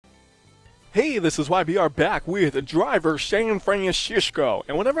Hey, this is WhyBeAre back with Driver San Francisco.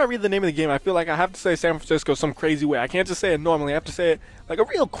 And whenever I read the name of the game, I feel like I have to say San Francisco some crazy way. I can't just say it normally. I have to say it like a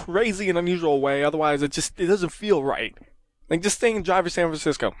real crazy and unusual way. Otherwise, it doesn't feel right. Like just saying Driver San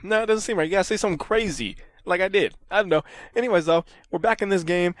Francisco. No, it doesn't seem right. You gotta say something crazy. Like I did. I don't know. Anyways, though, we're back in this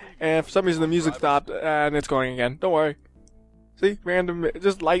game, and for some reason the music stopped, and it's going again. Don't worry. See? Random,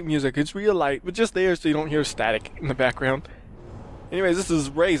 just light music. It's real light, but just there so you don't hear static in the background. Anyways, this is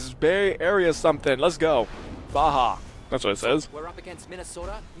race, Bay Area something. Let's go. Baja. That's what it says. We're up against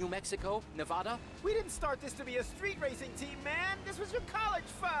Minnesota, New Mexico, Nevada. We didn't start this to be a street racing team, man. This was your college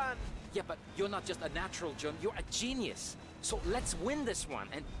fun. Yeah, but you're not just a natural, John. You're a genius. So let's win this one.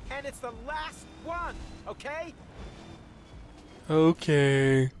 And it's the last one, okay?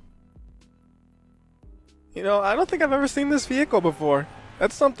 Okay. You know, I don't think I've ever seen this vehicle before.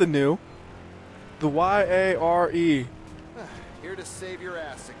 That's something new. The WhyBeAre. Here to save your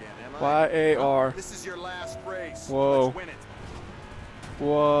ass again, am I? WhyBeAre. This is your last race. Whoa. Let's win it.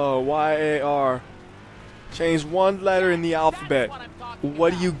 Whoa, WhyBeAre. Change one letter in the alphabet.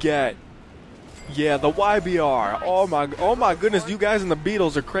 What do you get? Yeah, the WhyBeAre. Oh my goodness, you guys and the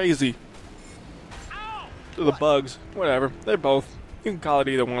Beatles are crazy. Or the Bugs, whatever. They're both. You can call it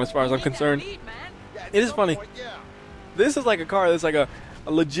either one as far as I'm concerned. It is funny. This is like a car that's like a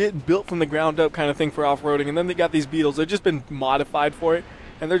legit built from the ground up kind of thing for off-roading, and then they got these Beetles. They've just been modified for it,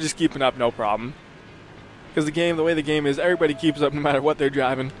 and they're just keeping up no problem. Because the way the game is, everybody keeps up no matter what they're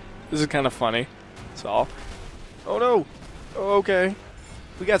driving. This is kind of funny. So, oh no. Oh, okay.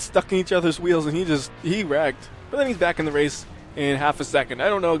 We got stuck in each other's wheels, and he wrecked. But then he's back in the race in half a second. I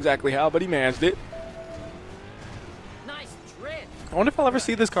don't know exactly how, but he managed it. I wonder if I'll ever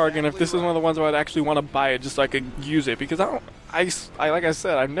see this car again, if this is one of the ones where I'd actually want to buy it just so I could use it, because like I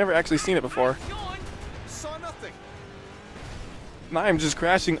said, I've never actually seen it before. Saw nothing. And I'm just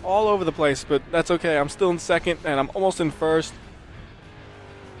crashing all over the place, but that's okay. I'm still in second, and I'm almost in first.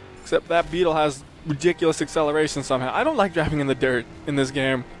 Except that Beetle has ridiculous acceleration somehow. I don't like driving in the dirt in this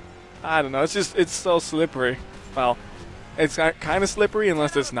game. I don't know, it's so slippery. Well, it's kind of slippery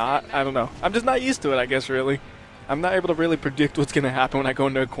unless it's not. I don't know. I'm just not used to it, I guess, really. I'm not able to really predict what's going to happen when I go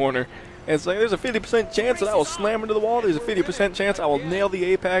into a corner. And it's like there's a 50% chance that I will slam into the wall. There's a 50% chance I will nail the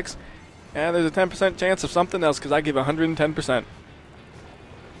apex. And there's a 10% chance of something else because I give 110%.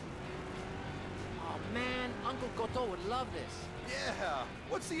 Oh man, Uncle Goto would love this. Yeah.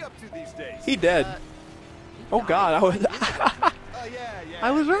 What's he up to these days? He dead. Oh God,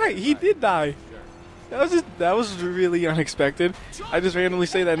 I was right. He did die. That was really unexpected. I just randomly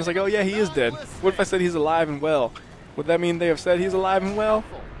say that and it's like, oh yeah, he is dead. What if I said he's alive and well? Would that mean they have said he's alive and well?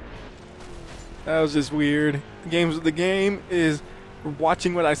 That was just weird. The game is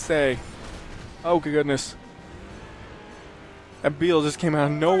watching what I say. Oh goodness. That Beetle just came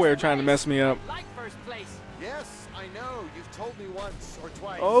out of nowhere trying to mess me up. Yes, I know. You've told me once or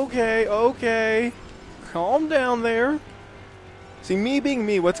twice. Okay. Calm down there. See, me being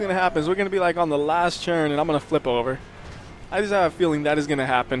me, what's going to happen is we're going to be like on the last turn and I'm going to flip over. I just have a feeling that is going to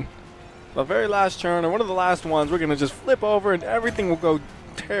happen. The very last turn, or one of the last ones, we're going to just flip over and everything will go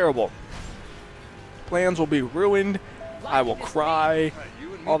terrible. Plans will be ruined. I will cry.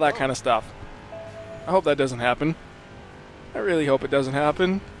 All that kind of stuff. I hope that doesn't happen. I really hope it doesn't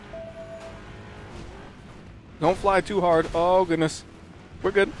happen. Don't fly too hard. Oh, goodness. We're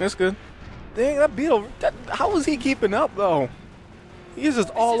good. It's good. Dang, that Beetle. How is he keeping up, though? He's just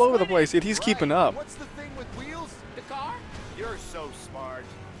all over the place, yet he's keeping up. What's the thing with wheels? The car? You're so smart.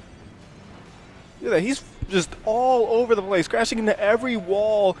 Yeah, he's just all over the place, crashing into every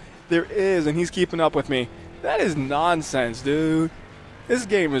wall there is, and he's keeping up with me. That is nonsense, dude. This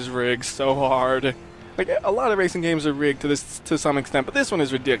game is rigged so hard. Like, a lot of racing games are rigged to some extent, but this one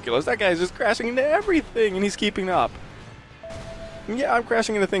is ridiculous. That guy's just crashing into everything, and he's keeping up. And yeah, I'm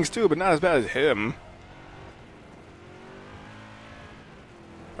crashing into things too, but not as bad as him.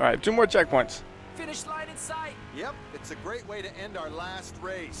 Alright, 2 more checkpoints. Finish line in sight. Yep, it's a great way to end our last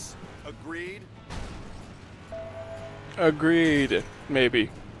race. Agreed? Agreed. Maybe.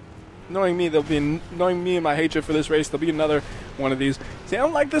 Knowing me and my hatred for this race, there'll be another one of these. See, I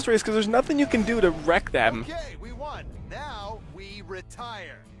don't like this race because there's nothing you can do to wreck them. Okay, we won. Now we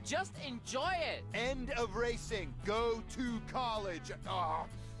retire. Just enjoy it. End of racing. Go to college. Oh,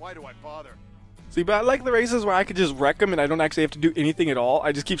 why do I bother? See, but I like the races where I could just wreck them and I don't actually have to do anything at all.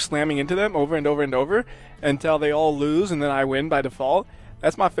 I just keep slamming into them over and over and over until they all lose and then I win by default.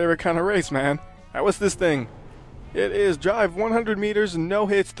 That's my favorite kind of race, man. Alright, what's this thing? It is drive 100 meters, no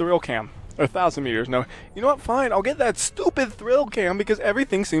hits, thrill cam. Or 1,000 meters, no. You know what, fine, I'll get that stupid thrill cam because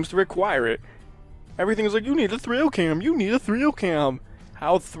everything seems to require it. Everything is like, you need a thrill cam, you need a thrill cam.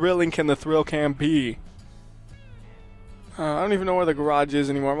 How thrilling can the thrill cam be? I don't even know where the garage is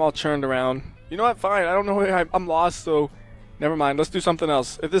anymore. I'm all churned around. You know what? Fine. I don't know where I'm lost, so never mind. Let's do something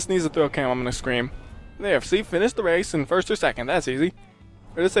else. If this needs a thrill cam, I'm going to scream. There, see? Finish the race in first or second. That's easy.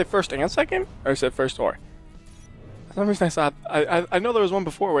 Or did it say first and second? Or it said first or? For some reason I saw... I know there was one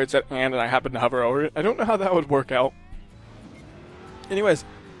before where it said and I happened to hover over it. I don't know how that would work out. Anyways.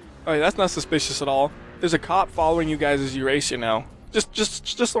 Oh, yeah, that's not suspicious at all. There's a cop following you guys as you race, you know.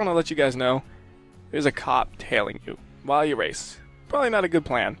 Just want to let you guys know. There's a cop tailing you while you race. Probably not a good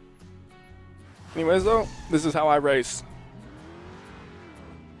plan. Anyways, though, this is how I race.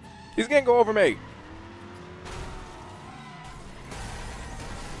 He's gonna go over me.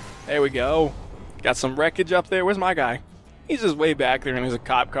 There we go. Got some wreckage up there. Where's my guy? He's just way back there in his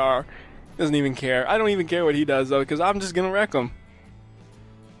cop car. Doesn't even care. I don't even care what he does, though, because I'm just gonna wreck him.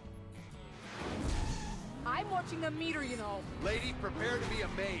 I'm watching the meter, you know. Lady, prepare to be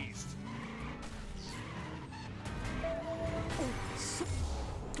amazed.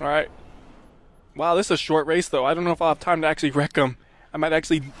 Alright. Wow, this is a short race, though. I don't know if I'll have time to actually wreck him. I might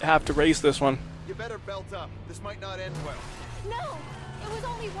actually have to race this one. You better belt up. This might not end well. No, it was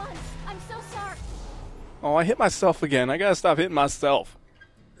only once. I'm so sorry. Oh, I hit myself again. I gotta stop hitting myself.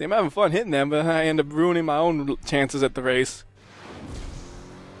 See, I'm having fun hitting them, but I end up ruining my own chances at the race.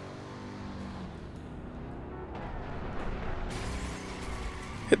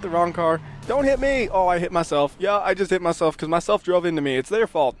 Hit the wrong car. Don't hit me! Oh, I hit myself. Yeah, I just hit myself because myself drove into me. It's their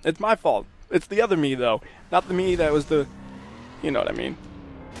fault. It's my fault. It's the other me, though. Not the me that was the... You know what I mean.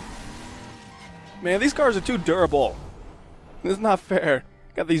 Man, these cars are too durable. This is not fair.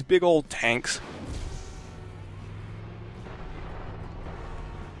 Got these big old tanks.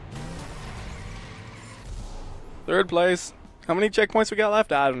 Third place. How many checkpoints we got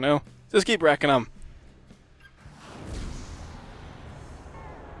left? I don't know. Just keep wrecking them.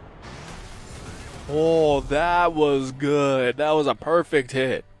 Oh, that was good. That was a perfect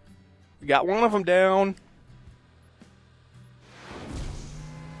hit. We got one of them down.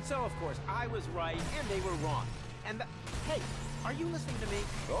 So, of course, I was right and they were wrong. And hey, are you listening to me?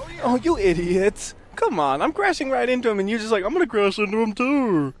 Oh, yeah. Oh, you idiots. Come on, I'm crashing right into him and you're just like, I'm gonna crash into him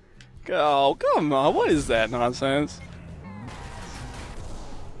too. Oh, come on. What is that nonsense?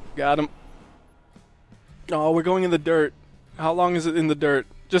 Got him. Oh, we're going in the dirt. How long is it in the dirt?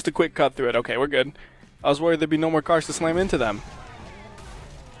 Just a quick cut through it. Okay, we're good. I was worried there'd be no more cars to slam into them.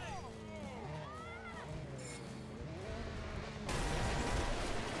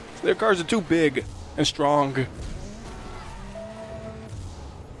 Their cars are too big and strong.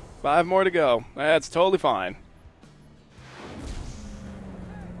 5 more to go. That's totally fine.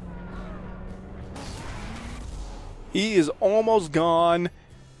 He is almost gone.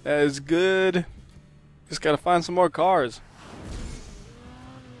 That is good. Just gotta find some more cars.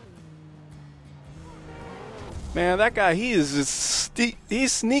 Man, that guy, he's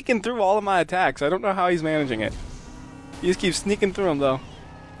sneaking through all of my attacks. I don't know how he's managing it. He just keeps sneaking through them, though.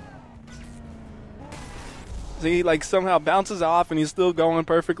 So he, like, somehow bounces off, and he's still going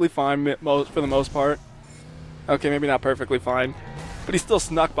perfectly fine for the most part. Okay, maybe not perfectly fine. But he still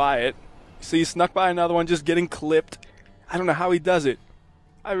snuck by it. See, he snuck by another one, just getting clipped. I don't know how he does it.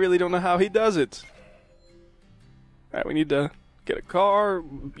 I really don't know how he does it. Alright, we need to get a car.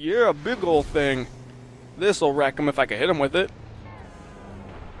 Yeah, a big old thing. This'll wreck him if I can hit him with it.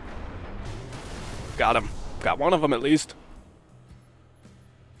 Got him. Got one of them at least.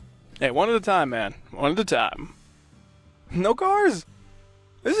 Hey, one at a time, man. One at a time. No cars?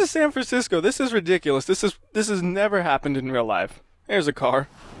 This is San Francisco. This is ridiculous. This has never happened in real life. Here's a car.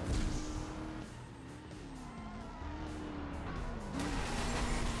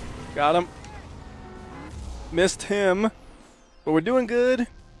 Got him. Missed him. But we're doing good.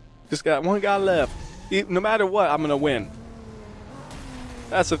 Just got one guy left. No matter what, I'm going to win.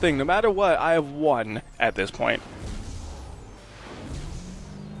 That's the thing. No matter what, I have won at this point.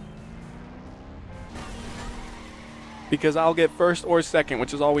 Because I'll get first or second,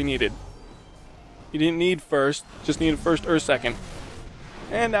 which is all we needed. You didn't need first, just needed first or second.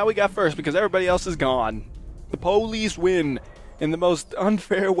 And now we got first because everybody else is gone. The police win in the most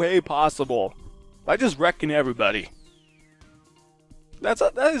unfair way possible. By just wrecking everybody. That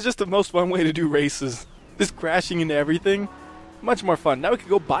is just the most fun way to do races. Just crashing into everything. Much more fun. Now we can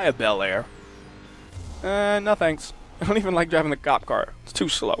go buy a WhyBeAre. No thanks. I don't even like driving the cop car. It's too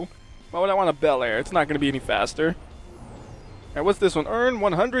slow. Why would I want a WhyBeAre? It's not going to be any faster. Alright, what's this one? Earn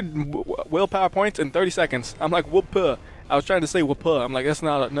 100 willpower points in 30 seconds. I'm like, whoop-puh. I was trying to say whoop-puh. I'm like, that's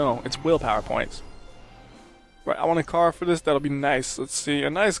not no, it's willpower points. Right, I want a car for this. That'll be nice. Let's see. A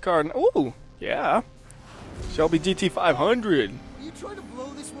nice car. Ooh, yeah. Shelby GT500. You trying to blow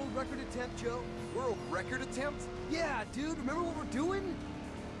world record attempt, Joe? World record attempt? Yeah, dude, remember what we're doing?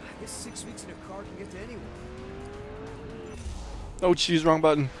 I guess 6 weeks in a car can get to anyone. Oh, jeez, wrong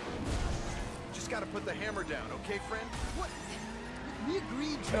button. Just gotta put the hammer down, okay, friend? What? We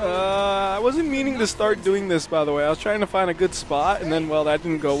agreed, Joe. I wasn't meaning to start doing this, by the way. I was trying to find a good spot, and then, well, that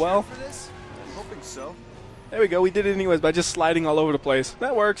didn't go well. For this? I'm hoping so. There we go. We did it anyways by just sliding all over the place.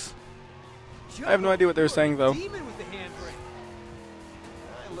 That works. Joe, I have no idea what they were you're a saying, though. demon with the handbrake.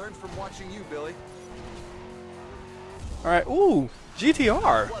 I learned from watching you, Billy. All right. Ooh,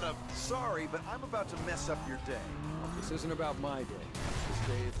 GTR. What a... Sorry, but I'm about to mess up your day. This isn't about my day. This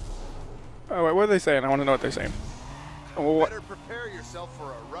day is... All right, what are they saying? I want to know what they're saying. Oh, what? Better prepare yourself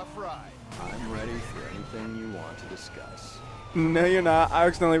for a rough ride. I'm ready for anything you want to discuss. No, you're not. I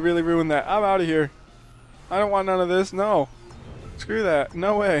accidentally really ruined that. I'm out of here. I don't want none of this. No. Screw that.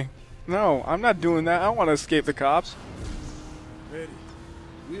 No way. No, I'm not doing that. I don't want to escape the cops. Ready.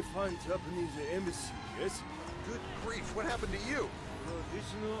 We find Japanese embassy, yes? Good grief, what happened to you?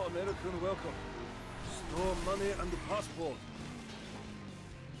 Traditional American welcome. Store money and the passport.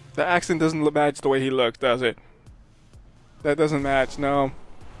 The accent doesn't match the way he looks, does it? That doesn't match, no.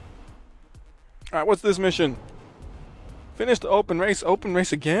 Alright, what's this mission? Finish the open race. Open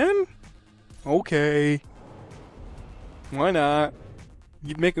race again? Okay. Why not?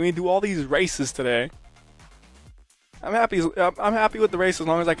 You're making me do all these races today. I'm happy with the race as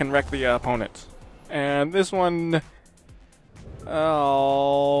long as I can wreck the opponents. And this one...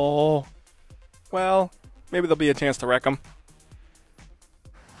 Oh... Well, maybe there'll be a chance to wreck them.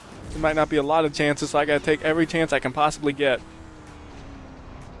 There might not be a lot of chances, so I gotta take every chance I can possibly get.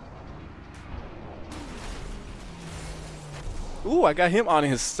 Ooh, I got him on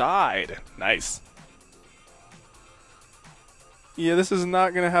his side. Nice. Yeah, this is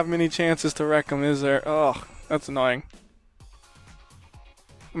not gonna have many chances to wreck him, is there? Ugh, that's annoying.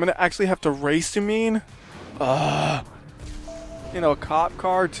 I'm gonna actually have to race, you mean? Ugh. You know, a cop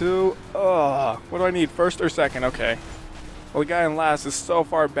car too? Ugh. What do I need? First or second? Okay. Well, the guy in last is so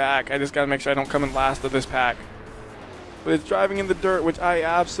far back. I just gotta make sure I don't come in last of this pack. But it's driving in the dirt, which I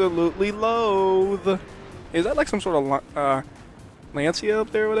absolutely loathe. Is that like some sort of Lancia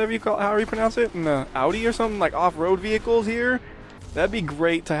up there, whatever you call it, however you pronounce it? An Audi or something? Like off-road vehicles here? That'd be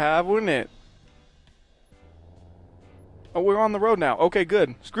great to have, wouldn't it? Oh, we're on the road now. Okay,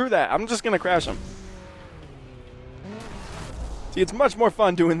 good. Screw that. I'm just gonna crash him. See, it's much more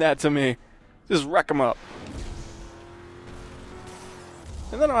fun doing that to me. Just wreck them up.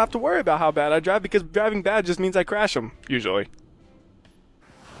 And then I don't have to worry about how bad I drive, because driving bad just means I crash them, usually.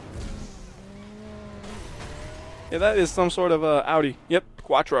 Yeah, that is some sort of Audi. Yep,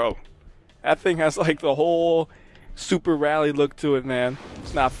 Quattro. That thing has like the whole super rally look to it, man.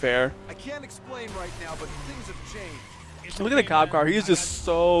 It's not fair. I can't explain right now, but things have changed. Look at the cop car. He's just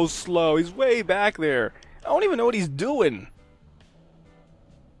so slow. He's way back there. I don't even know what he's doing.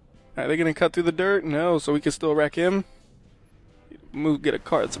 Are they going to cut through the dirt? No, so we can still wreck him. Move, get a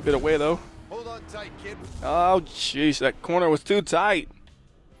car. It's a bit away, though. Hold on tight, kid. Oh, jeez. That corner was too tight.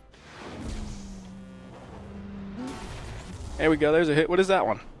 There we go. There's a hit. What is that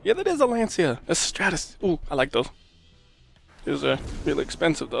one? Yeah, that is a Lancia. That's a Stratus. Ooh, I like those. These are really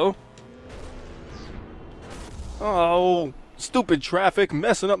expensive, though. Oh, stupid traffic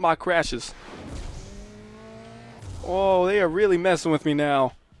messing up my crashes. Oh, they are really messing with me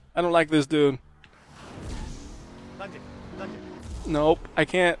now. I don't like this dude. Nope, I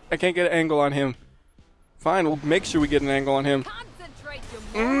can't get an angle on him. Fine, we'll make sure we get an angle on him. Concentrate,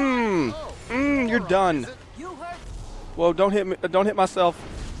 you moron. You're done. You heard. Whoa, don't hit me, don't hit myself.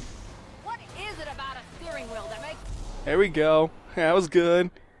 What is it about a steering wheel that makes? There we go. That was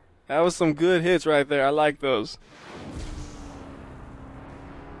good. That was some good hits right there. I like those.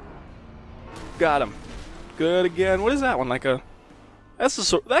 Got him. Good again. What is that one? Like a...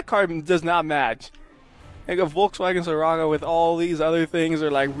 that car does not match. Like a Volkswagen Seraga with all these other things are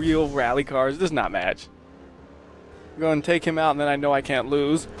like real rally cars. It does not match. Go and take him out, and then I know I can't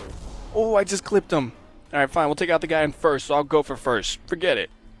lose. Oh, I just clipped him. Alright, fine. We'll take out the guy in first, so I'll go for first. Forget it.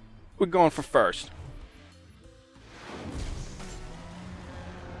 We're going for first.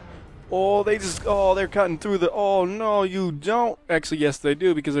 Oh, they're cutting through the... Oh, no, you don't. Actually, yes, they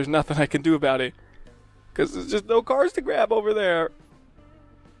do, because there's nothing I can do about it. Because there's just no cars to grab over there.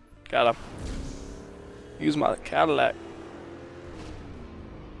 Got him. Use my Cadillac.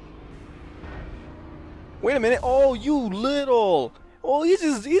 Wait a minute. Oh, you little. Oh, he's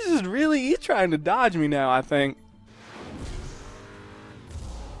trying to dodge me now, I think.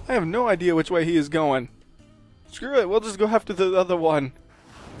 I have no idea which way he is going. Screw it. We'll just go after the other one.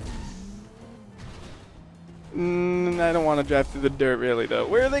 I don't want to drive through the dirt, really, though.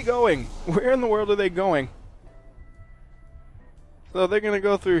 Where are they going? Where in the world are they going? So they're going to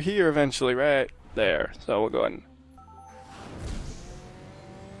go through here eventually, right there. So we'll go ahead and...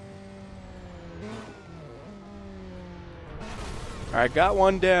 Alright, got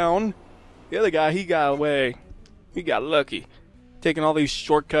one down. The other guy, he got away. He got lucky. Taking all these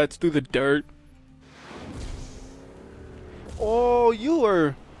shortcuts through the dirt. Oh,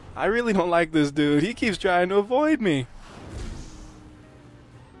 Euler. I really don't like this dude. He keeps trying to avoid me.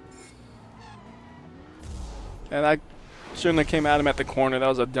 And I shouldn't have came at him at the corner. That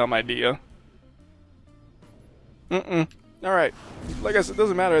was a dumb idea. Alright. Like I said, it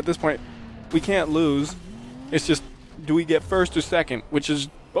doesn't matter at this point. We can't lose. It's just, do we get first or second? Which is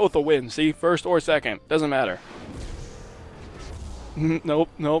both a win. See? First or second. Doesn't matter. Nope,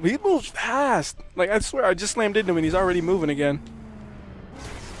 nope. He moves fast. Like, I swear, I just slammed into him and he's already moving again.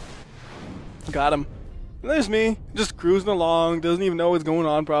 Got him. And there's me, just cruising along. Doesn't even know what's going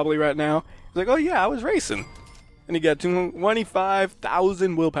on probably right now. He's like, oh yeah, I was racing. And he got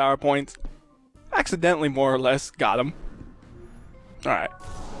 25,000 willpower points. Accidentally, more or less. Got him. Alright.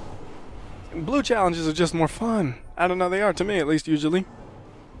 Blue challenges are just more fun. I don't know, they are to me, at least usually.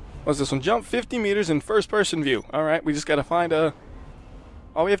 What's this one? Jump 50 meters in first person view. Alright, we just gotta find a...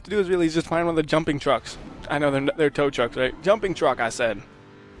 All we have to do is really just find one of the jumping trucks. I know they're tow trucks, right? Jumping truck, I said.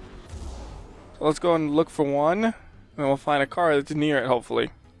 So let's go and look for one. And we'll find a car that's near it, hopefully.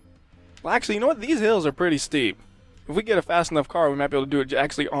 Well, actually, you know what? These hills are pretty steep. If we get a fast enough car, we might be able to do it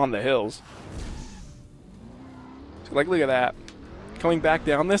actually on the hills. So, like, look at that. Coming back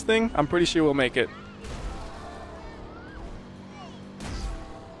down this thing, I'm pretty sure we'll make it.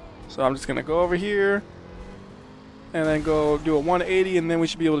 So I'm just going to go over here. And then go do a 180, and then we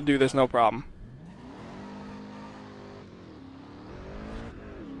should be able to do this, no problem.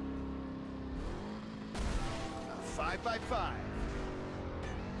 A 5x5.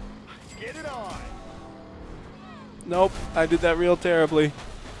 Get it on. Nope, I did that real terribly.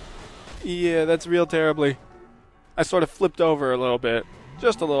 Yeah, that's real terribly. I sort of flipped over a little bit.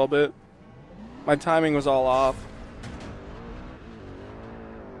 Just a little bit. My timing was all off.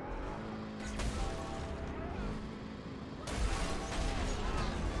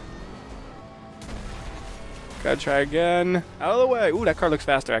 Gotta try again. Out of the way. Ooh, that car looks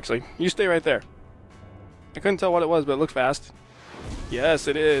faster, actually. You stay right there. I couldn't tell what it was, but it looked fast. Yes,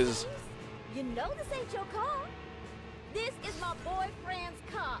 it is. You know this ain't your car. This is my boyfriend's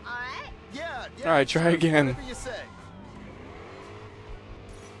car, alright? Yeah. Alright, try again. Whatever you say.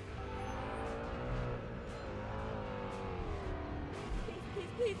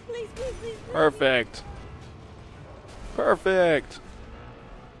 Please. Perfect. Perfect.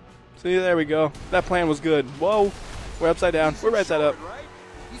 See, there we go. That plan was good. Whoa. We're upside down. We're right side up. Right?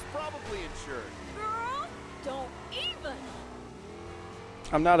 He's probably insured. Girl, don't even.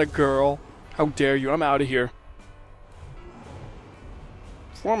 I'm not a girl. How dare you? I'm out of here.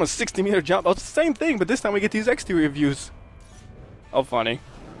 Form a 60-meter jump. Oh, it's the same thing, but this time we get these exterior views. Oh, funny.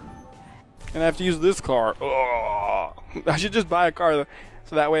 And I have to use this car. Oh, I should just buy a car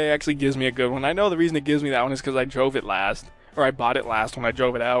so that way it actually gives me a good one. I know the reason it gives me that one is because I drove it last. Or I bought it last when I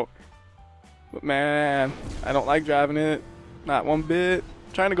drove it out. But man, I don't like driving it. Not one bit.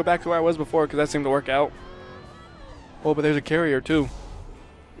 I'm trying to go back to where I was before because that seemed to work out. Oh, but there's a carrier too.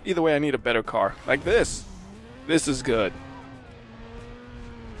 Either way, I need a better car. Like this. This is good.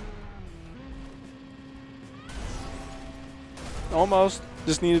 Almost.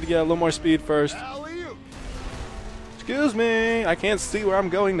 Just needed to get a little more speed first. Alley-oop. Excuse me. I can't see where I'm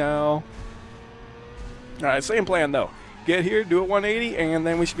going now. Alright, same plan though. Get here, do it 180, and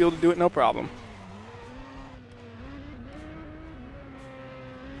then we should be able to do it no problem.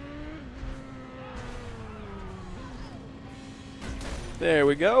 There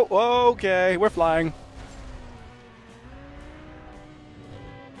we go. Okay, we're flying.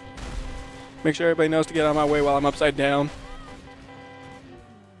 Make sure everybody knows to get out of my way while I'm upside down.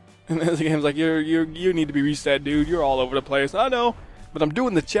 And then the game's like, you need to be reset, dude. You're all over the place. I know, but I'm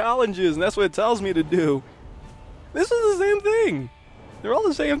doing the challenges, and that's what it tells me to do. This is the same thing. They're all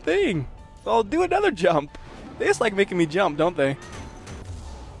the same thing. So I'll do another jump. They just like making me jump, don't they?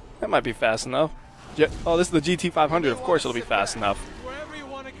 That might be fast enough. Oh, this is the GT500. Of course it'll be fast enough. Wherever you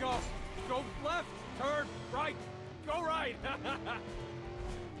want to go. Go left, turn right, go right.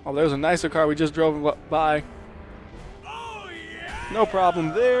 Oh, there's a nicer car we just drove by. Oh, yeah! No problem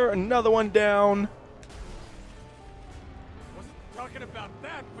there. Another one down. Wasn't talking about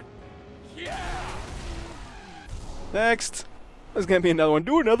that, but yeah! Next. There's gonna be another one.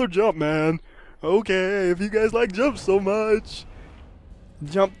 Do another jump, man. Okay, if you guys like jumps so much.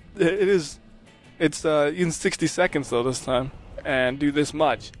 Jump. It It's in 60 seconds though this time, and do this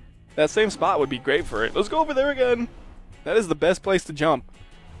much. That same spot would be great for it. Let's go over there again. That is the best place to jump.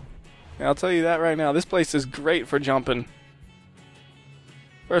 And I'll tell you that right now. This place is great for jumping.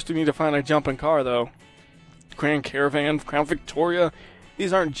 First we need to find a jumping car though. Grand Caravan, Crown Victoria.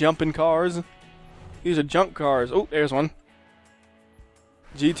 These aren't jumping cars. These are junk cars. Oh, there's one.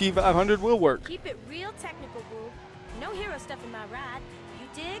 GT 500 will work. Keep it real technical, boo. No hero stuff in my ride. You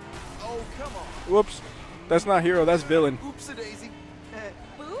dig? Oh, come on. Whoops. That's not hero, that's villain. Oops-a-daisy.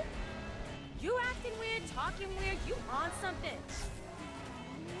 Boo? You acting weird, talking weird, you on something.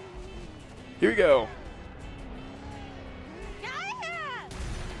 Here we go. Yeah!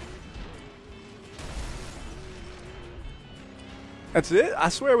 That's it? I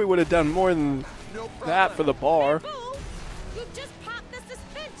swear we would have done more than No problem. that for the bar. Boo! You just popped the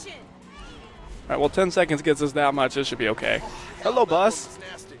suspension. Alright, well 10 seconds gets us that much. It should be okay. Hello, bus. That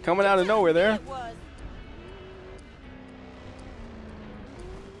was nasty. Coming out of nowhere there. It was.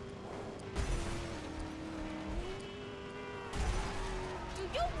 Do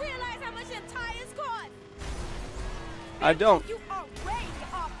you realize how much your tires cost? I don't. You are way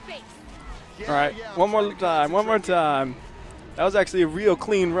off base. Yeah, Alright, yeah, one I'm more trying to time, one more concentrate. time. That was actually a real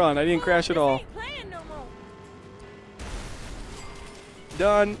clean run. I didn't crash at all. This ain't playing no more.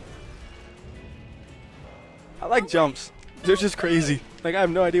 Done. I like jumps. They're just crazy. Like, I have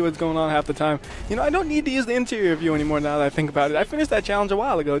no idea what's going on half the time. You know, I don't need to use the interior view anymore now that I think about it. I finished that challenge a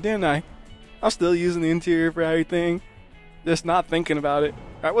while ago, didn't I? I'm still using the interior for everything. Just not thinking about it.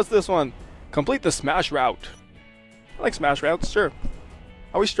 Alright, what's this one? Complete the smash route. I like smash routes, sure.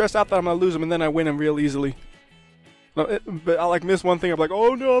 I always stress out that I'm going to lose them and then I win them real easily. No, but I like miss one thing, I'm like,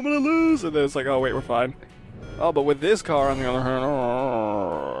 oh no, I'm going to lose. And then it's like, oh wait, we're fine. Oh, but with this car on the other hand,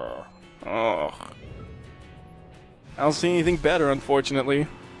 I don't see anything better, unfortunately.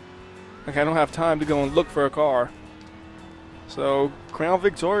 Like, I don't have time to go and look for a car. So, Crown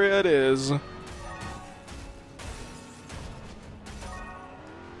Victoria it is.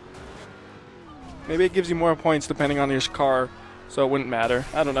 Maybe it gives you more points depending on your car, so it wouldn't matter.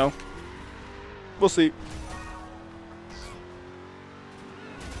 I don't know. We'll see.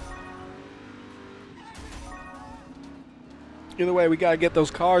 Either way, we gotta get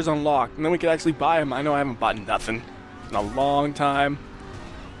those cars unlocked, and then we can actually buy them. I know I haven't bought nothing in a long time.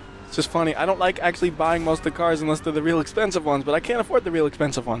 It's just funny. I don't like actually buying most of the cars unless they're the real expensive ones, but I can't afford the real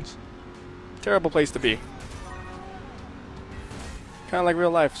expensive ones. Terrible place to be. Kind of like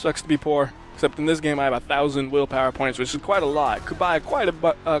real life. Sucks to be poor. Except in this game, I have 1,000 willpower points, which is quite a lot. Could buy quite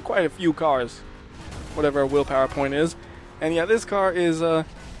a few cars, whatever a willpower point is. And yeah, this car is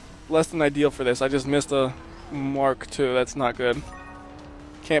less than ideal for this. I just missed a Mark II. That's not good.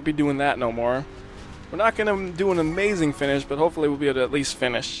 Can't be doing that no more. We're not gonna do an amazing finish, but hopefully we'll be able to at least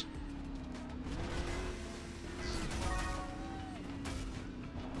finish.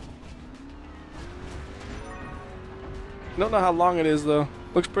 Don't know how long it is though.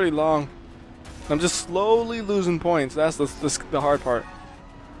 Looks pretty long. I'm just slowly losing points. That's the hard part.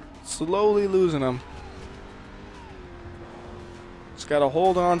 Slowly losing them. Just gotta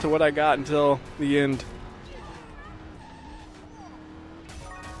hold on to what I got until the end.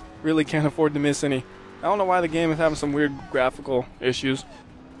 Really can't afford to miss any. I don't know why the game is having some weird graphical issues.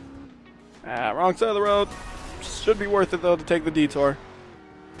 Ah, wrong side of the road. Should be worth it though to take the detour.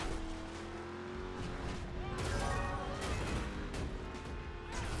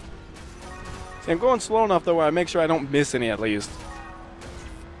 See, I'm going slow enough though where I make sure I don't miss any at least.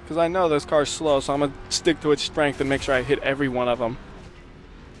 Because I know this car's slow, so I'm going to stick to its strength and make sure I hit every one of them.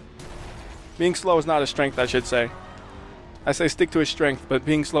 Being slow is not a strength, I should say. I say stick to its strength, but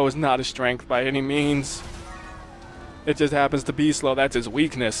being slow is not a strength by any means. It just happens to be slow. That's its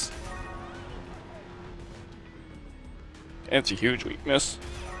weakness. And it's a huge weakness.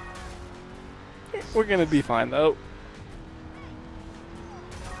 We're going to be fine though.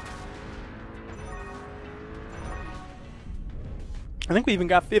 I think we even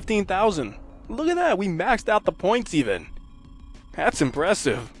got 15,000. Look at that. We maxed out the points even. That's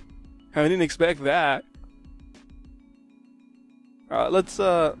impressive. I didn't expect that. Alright, let's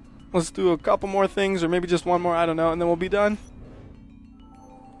do a couple more things, or maybe just one more, I don't know, and then we'll be done.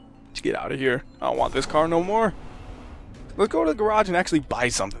 Let's get out of here. I don't want this car no more. Let's go to the garage and actually buy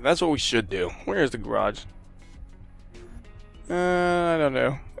something. That's what we should do. Where is the garage? I don't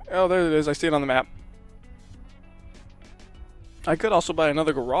know. Oh, there it is. I see it on the map. I could also buy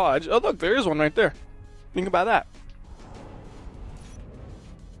another garage. Oh, look, there is one right there. You can buy that.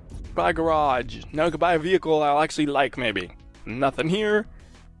 Buy a garage. Now I can buy a vehicle I'll actually like, maybe. Nothing here.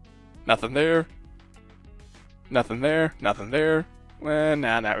 Nothing there. Nothing there. Nothing there. Well,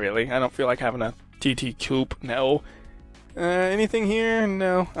 nah, not really. I don't feel like having a TT Coupe, no. Anything here?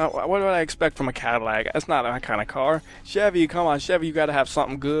 No. What would I expect from a Cadillac? That's not my kind of car. Chevy, come on, Chevy, you gotta have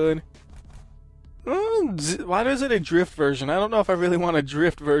something good. Why is it a drift version? I don't know if I really want a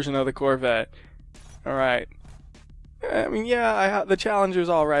drift version of the Corvette. Alright. I mean, yeah, the Challenger's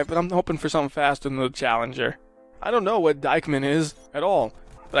alright, but I'm hoping for something faster than the Challenger. I don't know what Dykeman is at all,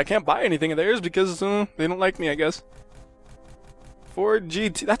 but I can't buy anything of theirs because they don't like me, I guess. Ford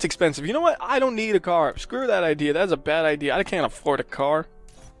GT, that's expensive. You know what? I don't need a car. Screw that idea. That's a bad idea. I can't afford a car.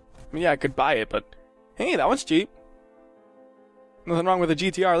 I mean, yeah, I could buy it, but hey, that one's cheap. Nothing wrong with a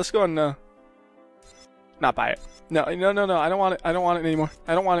GTR. Let's go and not buy it. No. I don't want it. I don't want it anymore.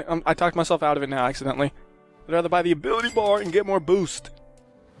 I don't want it. I talked myself out of it now accidentally. I'd rather buy the ability bar and get more boost.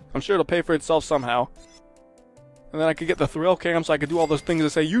 I'm sure it'll pay for itself somehow. And then I could get the thrill cam so I could do all those things that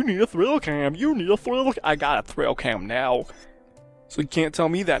say, you need a thrill cam. You need a thrill cam. I got a thrill cam now. So you can't tell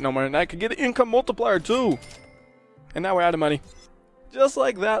me that no more. And I could get an income multiplier too. And now we're out of money. Just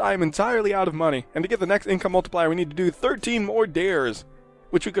like that, I'm entirely out of money. And to get the next income multiplier, we need to do 13 more dares.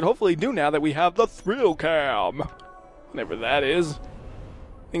 Which we could hopefully do now that we have the thrill cam. Whatever that is.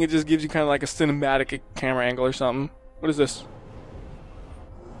 I think it just gives you kind of like a cinematic camera angle or something. What is this?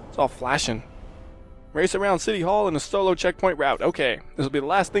 It's all flashing. Race around City Hall in a solo checkpoint route. Okay, this will be the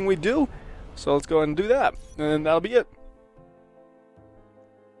last thing we do. So let's go ahead and do that. And that'll be it.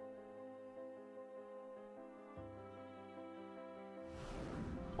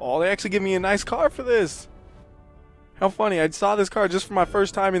 Oh, they actually give me a nice car for this. How funny. I saw this car just for my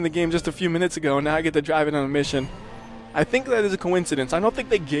first time in the game just a few minutes ago, and now I get to drive it on a mission. I think that is a coincidence. I don't think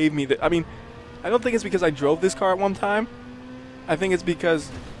they gave me that. I mean, I don't think it's because I drove this car at one time. I think it's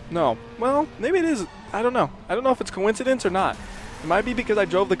because... No. Well, maybe it is. I don't know. I don't know if it's coincidence or not. It might be because I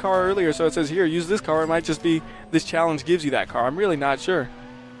drove the car earlier, so it says here, use this car. It might just be this challenge gives you that car. I'm really not sure.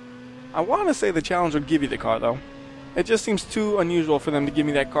 I want to say the challenge would give you the car, though. It just seems too unusual for them to give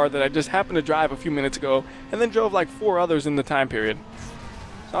me that car that I just happened to drive a few minutes ago and then drove like 4 others in the time period.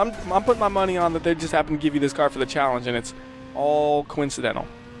 So I'm putting my money on that they just happen to give you this car for the challenge and it's all coincidental.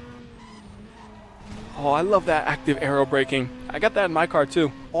 Oh, I love that active aero braking. I got that in my car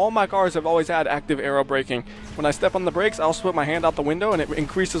too. All my cars have always had active aero braking. When I step on the brakes, I also put my hand out the window and it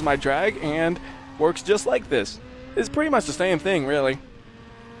increases my drag and works just like this. It's pretty much the same thing, really.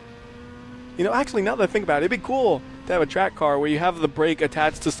 You know, actually, now that I think about it, it'd be cool to have a track car where you have the brake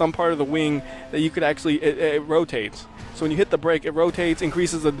attached to some part of the wing that you could actually, it rotates. So when you hit the brake, it rotates,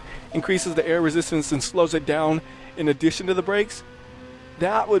 increases the air resistance and slows it down in addition to the brakes.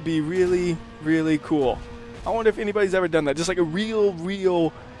 That would be really, really cool. I wonder if anybody's ever done that. Just like a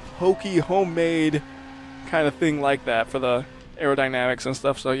real hokey, homemade kind of thing like that for the aerodynamics and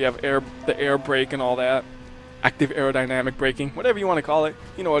stuff. So you have the air brake and all that. Active aerodynamic braking, whatever you want to call it.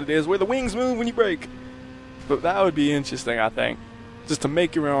 You know what it is, where the wings move when you brake. But that would be interesting, I think. Just to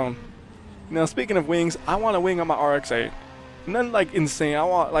make your own. Now, speaking of wings, I want a wing on my RX-8. Nothing like insane. I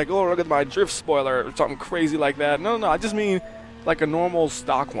want like, oh, look at my drift spoiler or something crazy like that. No, I just mean like a normal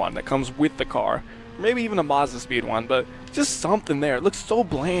stock one that comes with the car. Maybe even a Mazda Speed one, but just something there. It looks so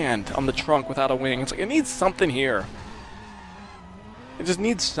bland on the trunk without a wing. It's like, it needs something here. It just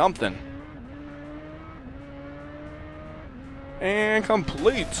needs something. And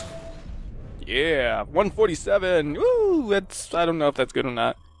complete. Yeah, 147. Woo, that's, I don't know if that's good or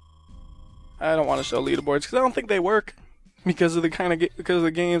not. I don't want to show leaderboards because I don't think they work because of the because the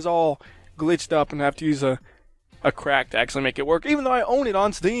game's all glitched up and I have to use a crack to actually make it work, even though I own it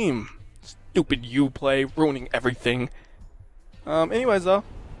on Steam. Stupid Uplay, ruining everything. Anyways though,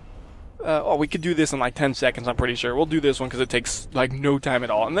 oh, we could do this in like 10 seconds. I'm pretty sure we'll do this one because it takes like no time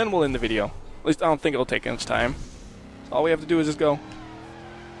at all, and then we'll end the video. At least I don't think it'll take much time. All we have to do is just go.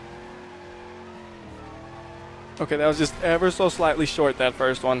 Okay, that was just ever so slightly short, that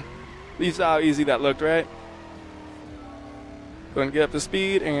first one. You saw how easy that looked, right? Go and get up to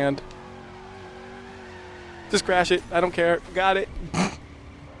speed and just crash it. I don't care. Got it.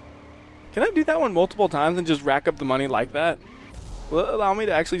 Can I do that one multiple times and just rack up the money like that? Will it allow me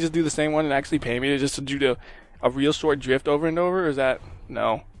to actually just do the same one and actually pay me to do a real short drift over and over? Or is that...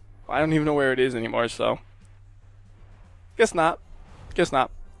 No. I don't even know where it is anymore, so... Guess not. Guess not.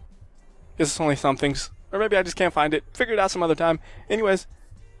 Guess it's only some things. Or maybe I just can't find it. Figure it out some other time. Anyways,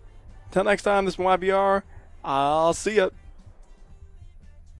 until next time, this is WhyBeAre. I'll see ya.